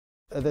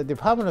The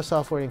Department of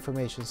Software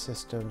Information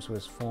Systems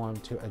was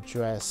formed to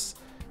address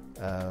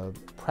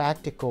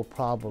practical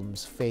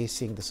problems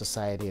facing the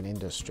society and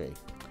industry.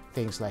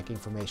 Things like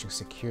information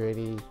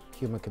security,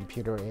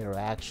 human-computer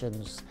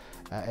interactions,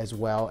 as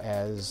well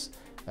as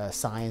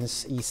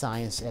science,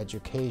 e-science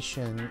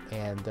education,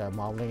 and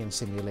modeling and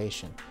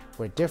simulation.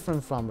 We're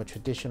different from a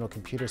traditional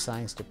computer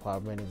science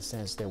department in the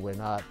sense that we're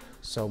not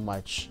so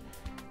much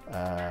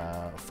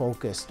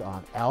focused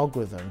on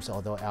algorithms,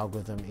 although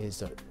algorithm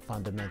is a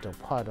fundamental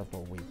part of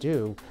what we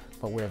do,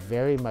 but we're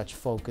very much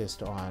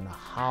focused on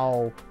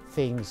how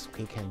things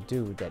we can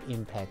do that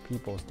impact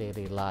people's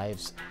daily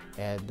lives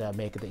and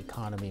make the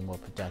economy more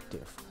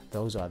productive.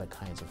 Those are the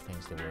kinds of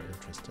things that we're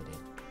interested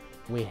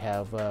in. We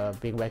have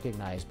been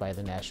recognized by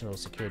the National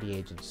Security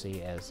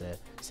Agency as a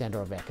Center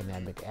of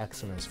Academic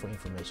Excellence for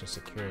Information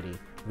Security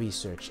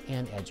Research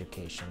and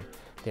Education.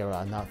 There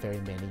are not very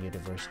many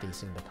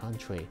universities in the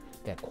country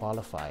that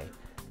qualify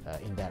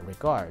in that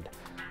regard.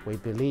 We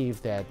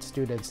believe that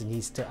students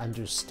need to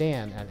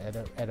understand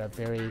at a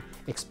very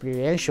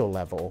experiential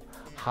level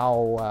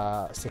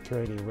how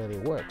security really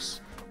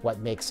works, what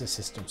makes a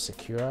system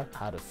secure,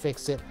 how to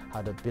fix it,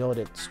 how to build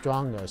it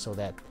stronger so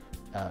that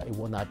it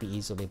will not be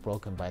easily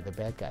broken by the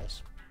bad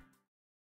guys.